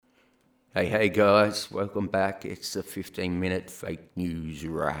Hey guys, welcome back. It's the 15-minute fake news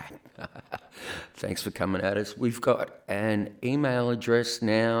rap. Thanks for coming at us. We've got an email address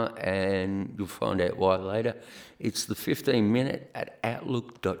now, and you'll find out why later. It's the 15minute at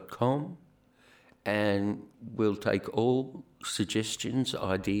outlook.com, and we'll take all suggestions,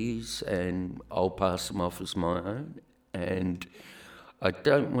 ideas, and I'll pass them off as my own. And I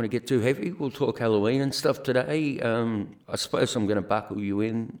don't want to get too heavy. We'll talk Halloween and stuff today. I suppose I'm going to buckle you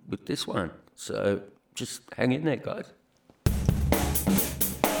in with this one. So just hang in there, guys. You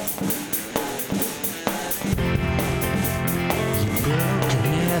broke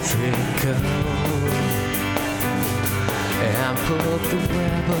every code and put the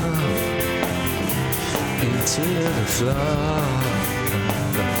rebel into the floor.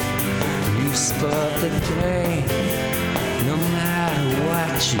 You spot the game, no matter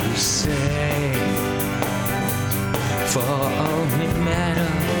what you say, for only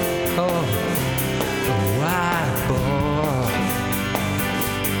matter oh, a white ball.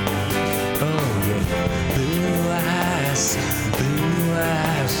 Oh yeah, blue eyes,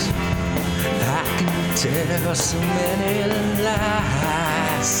 I can tell so many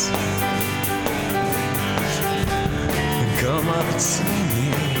lies. Come up and see me,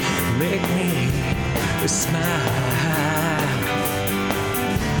 make me smile.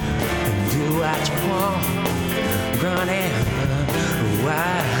 Do what you want, running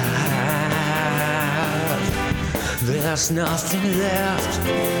wild. There's nothing left,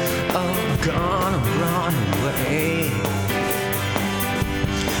 I'm gonna run away.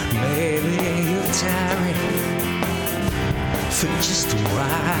 Maybe you're tired for just a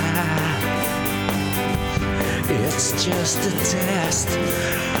while. It's just a test,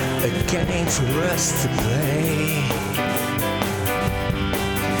 a game for us to play.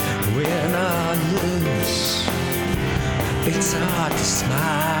 Win or lose, it's hard to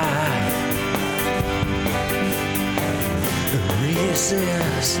smile.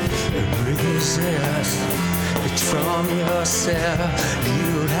 Resist, it's from yourself,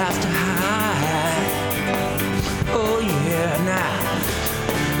 you have to hide. Oh yeah, now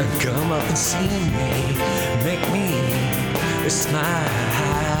come up and see me, make me smile.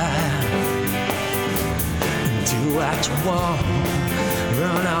 Do what you want,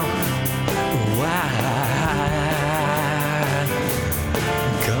 run on wild.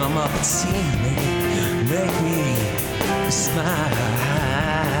 Come up and see me, make me smile.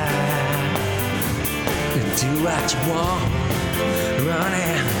 Do what you want,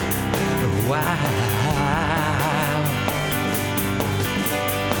 running wild.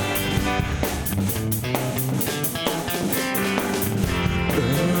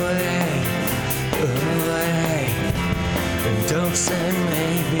 Don't say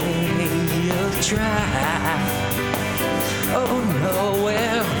maybe you'll try. Oh no,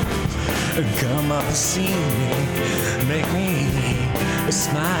 well, come up and see me, make me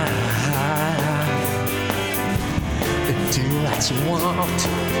smile. Do what you want,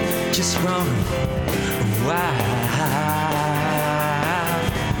 just run wild.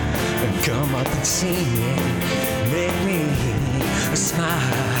 Come up and see me, make me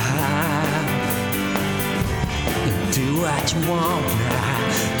smile. Do what you want now,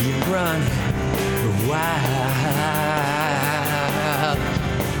 you're running wild.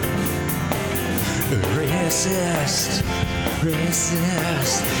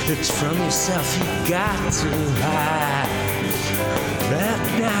 Resist, it's from yourself you got to hide. But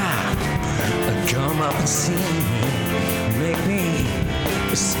now, come up and see me, make me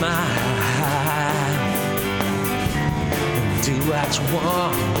smile. Do what you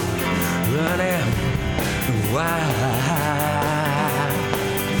want, running wild.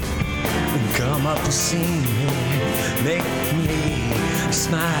 Come up and see me, make me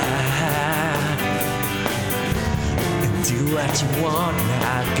smile. Do what you want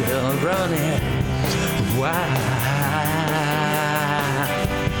now, girl, running wild.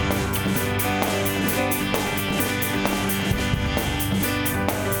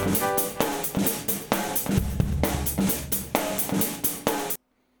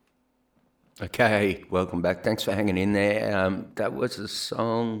 Okay, welcome back. Thanks for hanging in there. That was a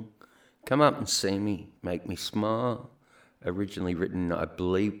song, Come Up and See Me, Make Me Smile, originally written, I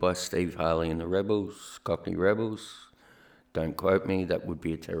believe, by Steve Harley and the Rebels, Cockney Rebels. Don't quote me, that would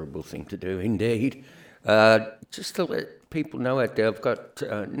be a terrible thing to do indeed. Just to let people know out there, I've got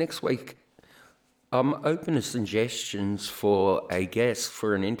next week, I'm open to suggestions for a guest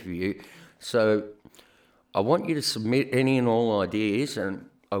for an interview. So I want you to submit any and all ideas, and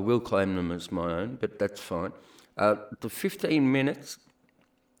I will claim them as my own, but that's fine. The 15 minutes,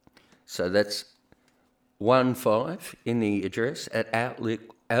 so that's 15 in the address at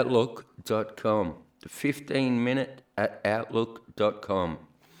outlook.com. outlook.com. The 15minute at outlook.com.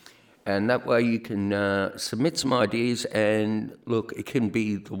 And that way you can submit some ideas, and look, it can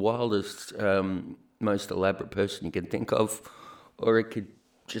be the wildest, most elaborate person you can think of, or it could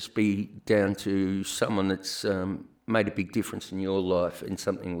just be down to someone that's made a big difference in your life and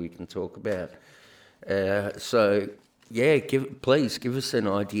something we can talk about. So, yeah, please give us an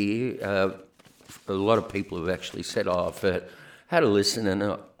idea. A lot of people have actually said, I've had a listen and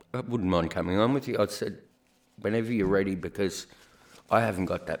I wouldn't mind coming on with you. I said, whenever you're ready, because I haven't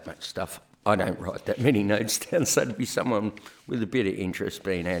got that much stuff. I don't write that many notes down, so to be someone with a bit of interest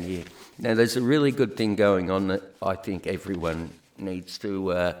being out here. Now, there's a really good thing going on that I think everyone needs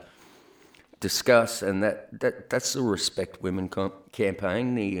to discuss, and that's the Respect Women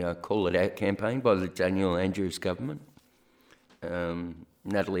campaign, the Call It Out campaign by the Daniel Andrews government.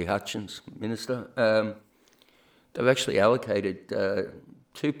 Natalie Hutchins, Minister. They've actually allocated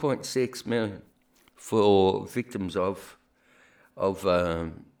 $2.6 million for victims of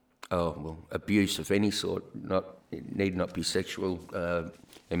abuse of any sort. It need not be sexual,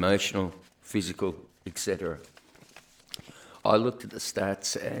 emotional, physical, etc. I looked at the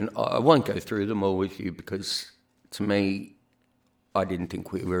stats, and I won't go through them all with you because, to me, I didn't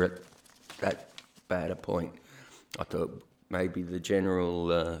think we were at that bad a point. I thought maybe the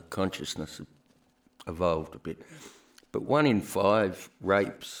general consciousness evolved a bit. But 1 in 5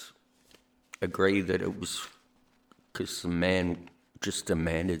 rapes agree that it was because the man just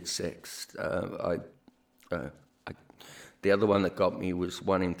demanded sex. The other one that got me was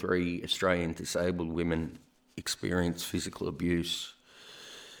 1 in 3 Australian disabled women experience physical abuse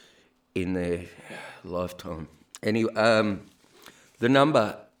in their lifetime. Anyway, the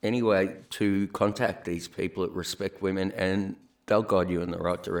number, anyway, to contact these people at Respect Women, and they'll guide you in the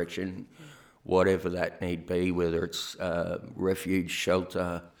right direction, whatever that need be, whether it's refuge,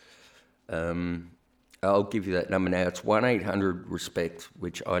 shelter. I'll give you that number now. It's 1-800-RESPECT,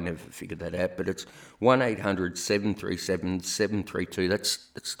 which I never figured that out, but it's 1-800-737-732.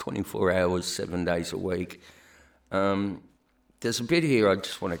 That's 24 hours, 7 days a week. There's a bit here I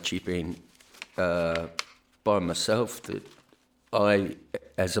just want to chip in by myself that I,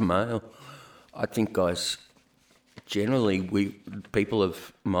 as a male, I think guys, generally people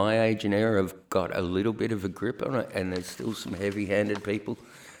of my age and era have got a little bit of a grip on it, and there's still some heavy-handed people.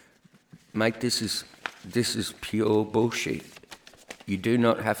 Mate, this is pure bullshit. You do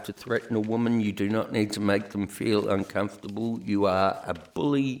not have to threaten a woman. You do not need to make them feel uncomfortable. You are a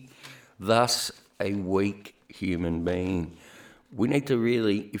bully, thus a weak human being. We need to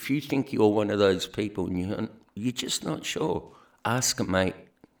really, if you think you're one of those people and you're just not sure, ask a mate.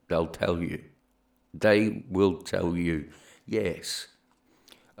 They'll tell you. They will tell you, yes.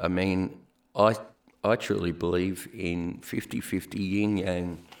 I mean, I truly believe in 50-50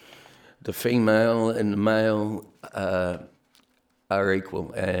 yin-yang. The female and the male are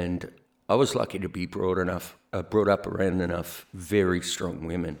equal, and I was lucky to be brought up around enough very strong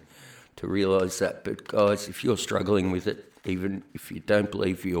women to realise that. But guys, if you're struggling with it, even if you don't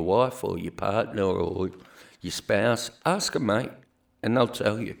believe your wife or your partner or your spouse, ask a mate, and they'll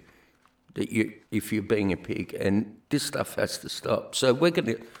tell you that if you're being a pig, and this stuff has to stop. So we're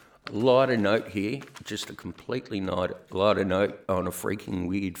going to light a note here, just a completely light a note on a freaking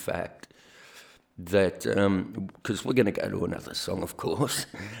weird fact. That, because we're going to go to another song, of course,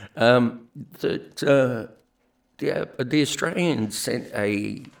 that the Australians sent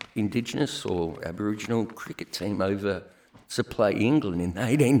a Indigenous or Aboriginal cricket team over to play England in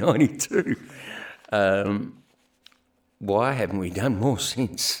 1892. Why haven't we done more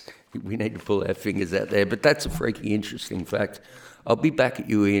since? We need to pull our fingers out there, but that's a freaky interesting fact. I'll be back at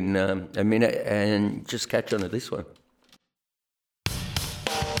you in a minute and just catch on to this one.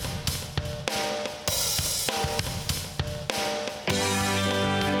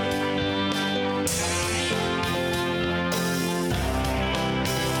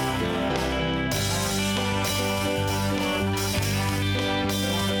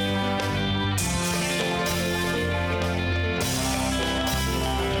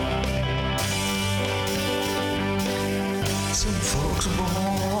 Some folks are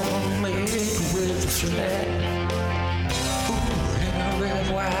born made with a flag. Ooh, and a red,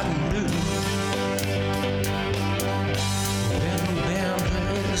 white, and blue. When the band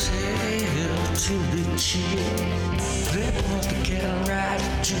plays hell to the chill, they want to get right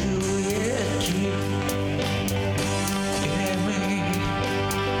to it, kid. It ain't me.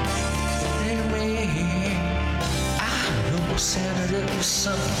 I'm no senator's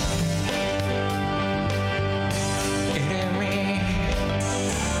son.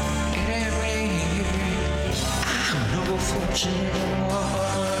 Fortunate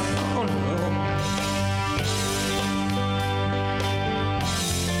one, oh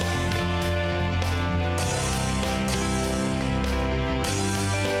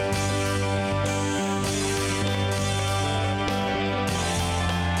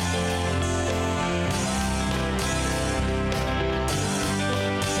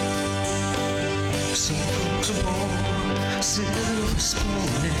some more silver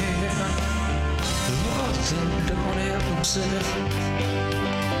spoon here. Lord, don't help himself.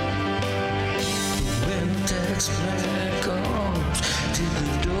 When the tax man comes to the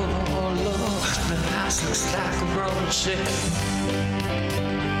door, Lord, the house looks like a road shed.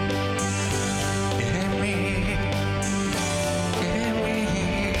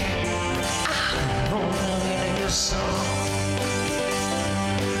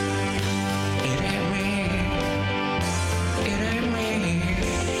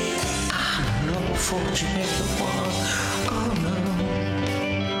 Fortunate the one, oh no.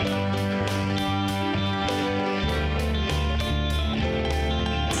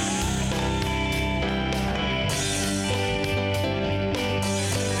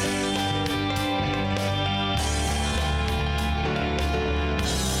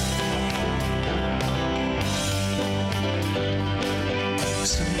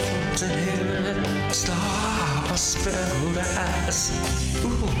 Some folks in here stop a spelled eyes. Ooh,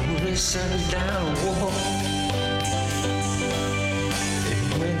 they send down a wall. And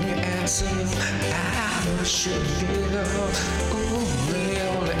when you answer, I should give. Ooh, they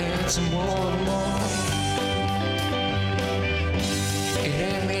only answer more and more. It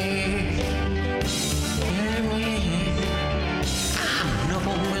ain't me, I'm no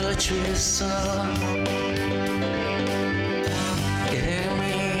military son. It ain't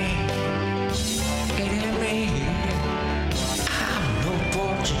me, I'm no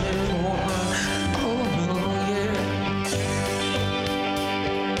fortunate one. Oh no, yeah.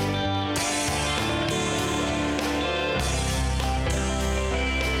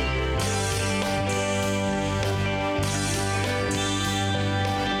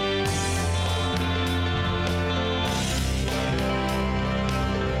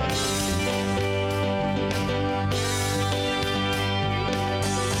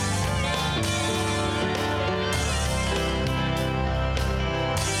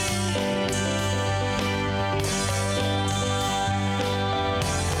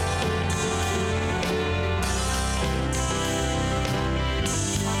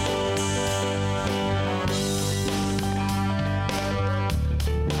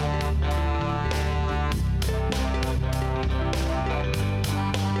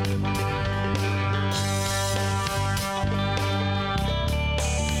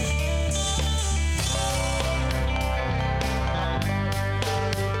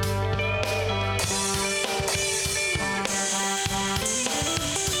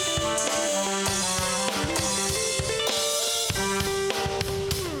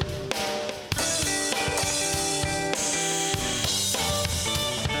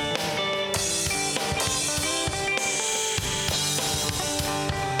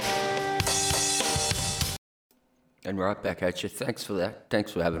 And right back at you. Thanks for that.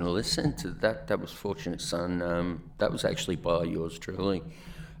 Thanks for having a listen to that. That was Fortunate Son. That was actually by yours truly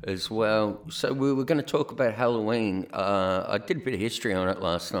as well. So we were going to talk about Halloween. I did a bit of history on it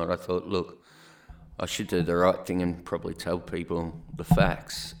last night. I thought, look, I should do the right thing and probably tell people the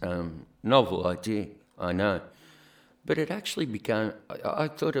facts. Novel idea, I know. But it actually began, I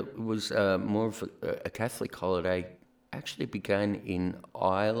thought it was more of a Catholic holiday. Actually began in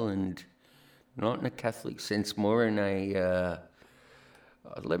Ireland. Not in a Catholic sense, more in a...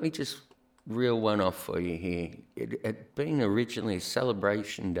 let me just reel one off for you here. It had been originally a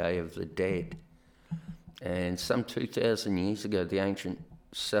celebration day of the dead. And some 2,000 years ago, the ancient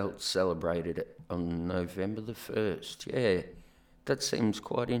Celts celebrated it on November the 1st. Yeah, that seems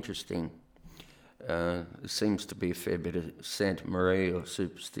quite interesting. There seems to be a fair bit of Santa Maria or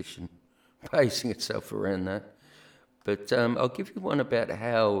superstition basing itself around that. But I'll give you one about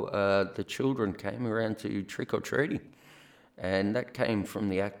how the children came around to trick-or-treating. And that came from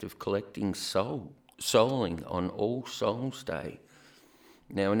the act of collecting souling on All Souls Day.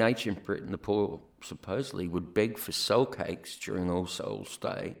 Now, in ancient Britain, the poor supposedly would beg for soul cakes during All Souls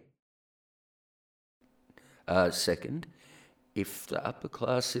Day. Second, if the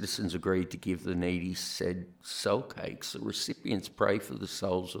upper-class citizens agreed to give the needy said soul cakes, the recipients pray for the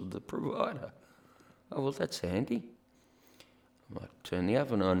souls of the provider. Oh, well, that's handy. Might turn the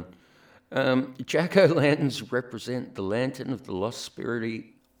oven on. Jack-o'-lanterns represent the lantern of the lost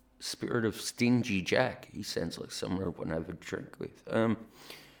spirit of Stingy Jack. He sounds like someone I want to have a drink with.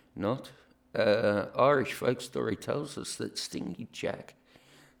 Not. Irish folk story tells us that Stingy Jack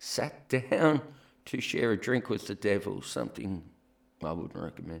sat down to share a drink with the devil, something I wouldn't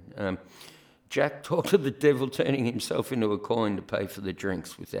recommend. Jack talked to the devil, turning himself into a coin to pay for the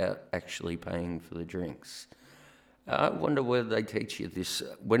drinks without actually paying for the drinks. I wonder whether they teach you this.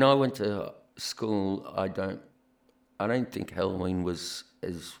 When I went to school, I I don't think Halloween was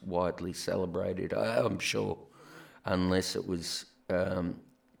as widely celebrated, I'm sure, unless it was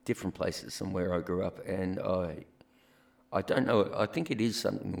different places than where I grew up. And I don't know, I think it is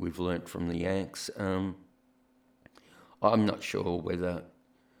something we've learnt from the Yanks. I'm not sure whether,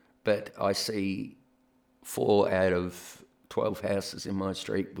 but I see 4 out of 12 houses in my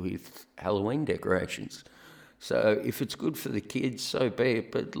street with Halloween decorations. So if it's good for the kids, so be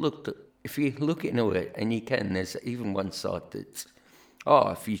it. But look, if you look into it, and you can, there's even one site that's,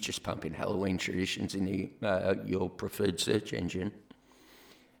 if you just pump in Halloween traditions in your preferred search engine,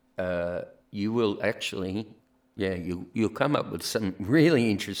 you will actually, you'll come up with some really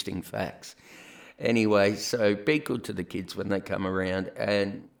interesting facts. Anyway, so be good to the kids when they come around.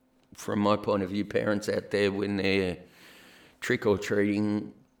 And from my point of view, parents out there, when they're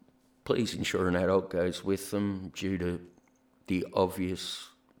trick-or-treating, please ensure an adult goes with them due to the obvious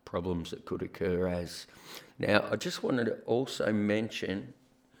problems that could occur as. Now, I just wanted to also mention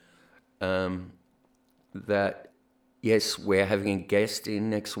that, yes, we're having a guest in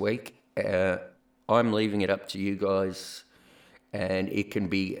next week. I'm leaving it up to you guys, and it can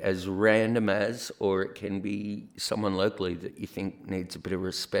be as random as, or it can be someone locally that you think needs a bit of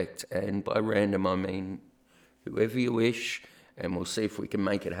respect. And by random, I mean whoever you wish, and we'll see if we can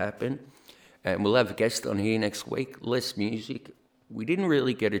make it happen. And we'll have a guest on here next week, less music. We didn't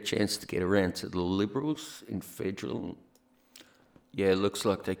really get a chance to get around to the Liberals in federal. Yeah, looks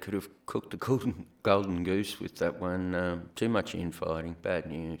like they could have cooked the golden goose with that one. Too much infighting, bad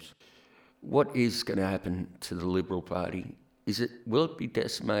news. What is going to happen to the Liberal Party? Will it be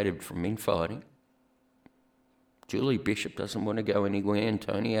decimated from infighting? Julie Bishop doesn't want to go anywhere, and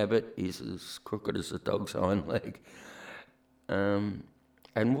Tony Abbott is as crooked as a dog's hind leg. And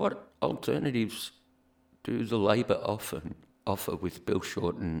what alternatives do the Labor offer with Bill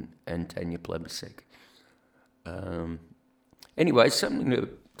Shorten and Tanya Plibersek? Anyway, something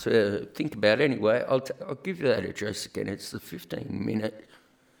to think about. Anyway, I'll give you that address again. It's the 15-minute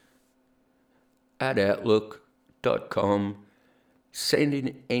at outlook.com. Send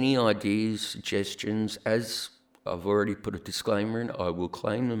in any ideas, suggestions. As I've already put a disclaimer in, I will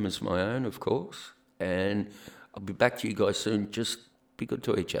claim them as my own, of course. And I'll be back to you guys soon. Just be good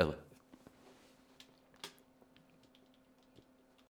to each other.